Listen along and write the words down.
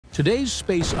Today's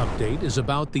space update is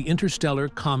about the interstellar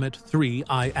Comet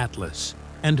 3I Atlas,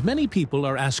 and many people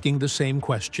are asking the same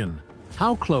question.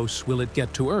 How close will it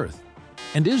get to Earth?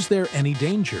 And is there any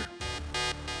danger?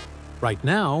 Right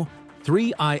now,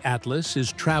 3I Atlas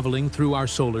is traveling through our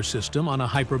solar system on a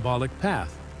hyperbolic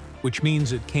path, which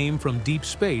means it came from deep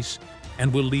space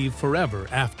and will leave forever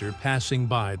after passing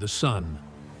by the Sun.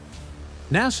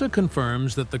 NASA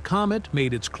confirms that the comet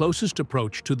made its closest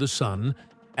approach to the Sun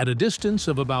at a distance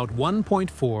of about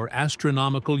 1.4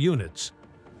 astronomical units,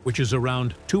 which is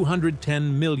around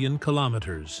 210 million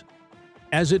kilometers.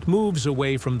 As it moves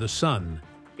away from the Sun,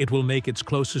 it will make its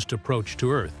closest approach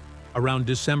to Earth around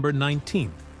December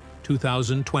 19,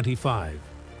 2025.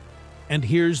 And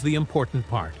here's the important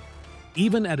part.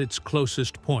 Even at its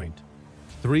closest point,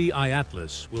 3I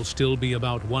Atlas will still be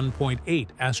about 1.8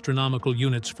 astronomical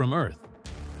units from Earth.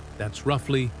 That's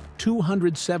roughly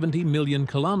 270 million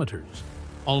kilometers,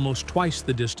 almost twice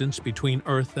the distance between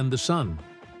Earth and the Sun.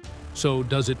 So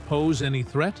does it pose any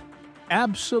threat?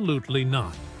 Absolutely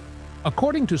not.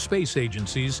 According to space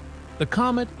agencies, the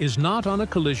comet is not on a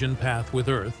collision path with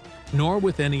Earth, nor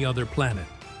with any other planet.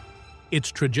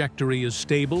 Its trajectory is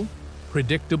stable,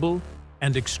 predictable,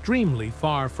 and extremely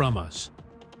far from us.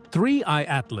 3I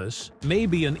Atlas may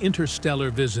be an interstellar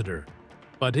visitor,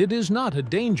 but it is not a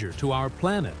danger to our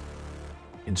planet.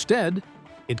 Instead,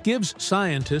 it gives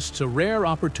scientists a rare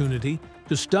opportunity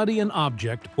to study an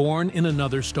object born in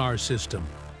another star system,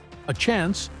 a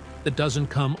chance that doesn't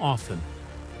come often.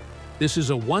 This is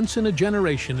a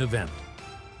once-in-a-generation event,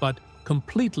 but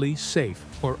completely safe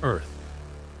for Earth.